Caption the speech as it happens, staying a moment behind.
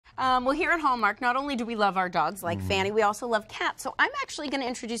Well, here at Hallmark, not only do we love our dogs like Fanny, we also love cats. So I'm actually going to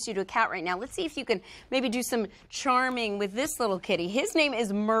introduce you to a cat right now. Let's see if you can maybe do some charming with this little kitty. His name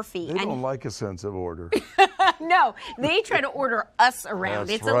is Murphy. They don't like a sense of order. No, they try to order us around.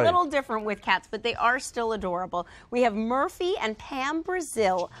 That's It's right. a little different with cats, but they are still adorable. We have Murphy and Pam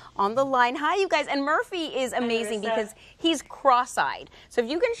Brazil on the line. Hi, you guys. And Murphy is amazing because he's cross-eyed. So if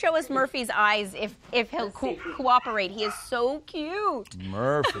you can show us Murphy's eyes, if he'll cooperate. He is so cute.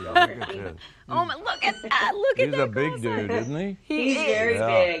 Murphy, look at this. Oh, my, look at that. Look at He's that. a big dude, isn't he? He's very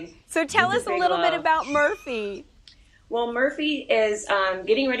big. So tell us a little bit about Murphy. Well, Murphy is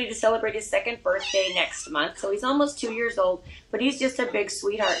getting ready to celebrate his second birthday next month. So he's almost 2 years old, but he's just a big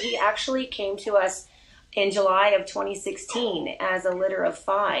sweetheart. He actually came to us in July of 2016 as a litter of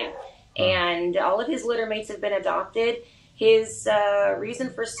 5. And all of his litter mates have been adopted. His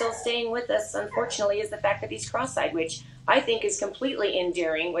reason for still staying with us, unfortunately, is the fact that he's cross-eyed, which I think is completely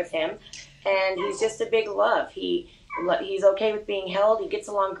endearing with him. And he's just a big love. He's okay with being held. He gets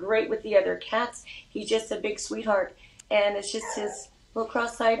along great with the other cats. He's just a big sweetheart. And it's just his little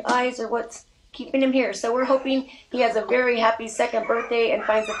cross-eyed eyes are what's keeping him here. So we're hoping he has a very happy second birthday and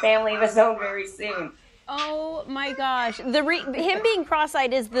finds a family of his own very soon. Oh my gosh. Him being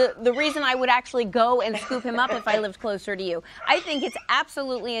cross-eyed is the reason I would actually go and scoop him up if I lived closer to you. I think it's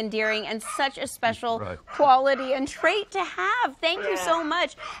absolutely endearing and such a special quality and trait to have. Thank you so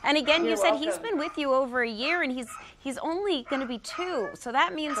much. And again, you said he's been with you over a year and he's only going to be 2. So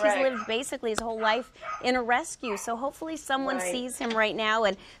that means he's lived basically his whole life in a rescue. So hopefully someone sees him right now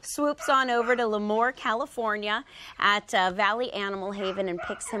and swoops on over to Lemoore, California at Valley Animal Haven and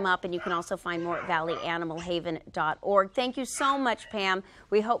picks him up. And you can also find more at valleyanimalhaven.org. Thank you so much, Pam.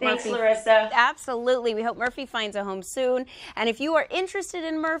 We hope Thanks, Murphy, Larissa. Absolutely. We hope Murphy finds a home soon. And if you are interested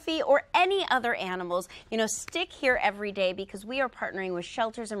in Murphy or any other animals, stick here every day because we are partnering with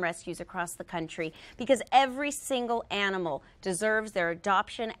shelters and rescues across the country because every single animal deserves their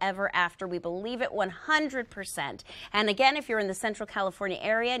adoption ever after. We believe it 100%. And again, if you're in the Central California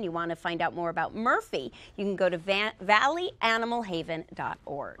area and you want to find out more about Murphy, you can go to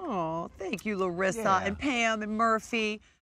valleyanimalhaven.org. Oh, thank you, Larissa and Pam and Murphy.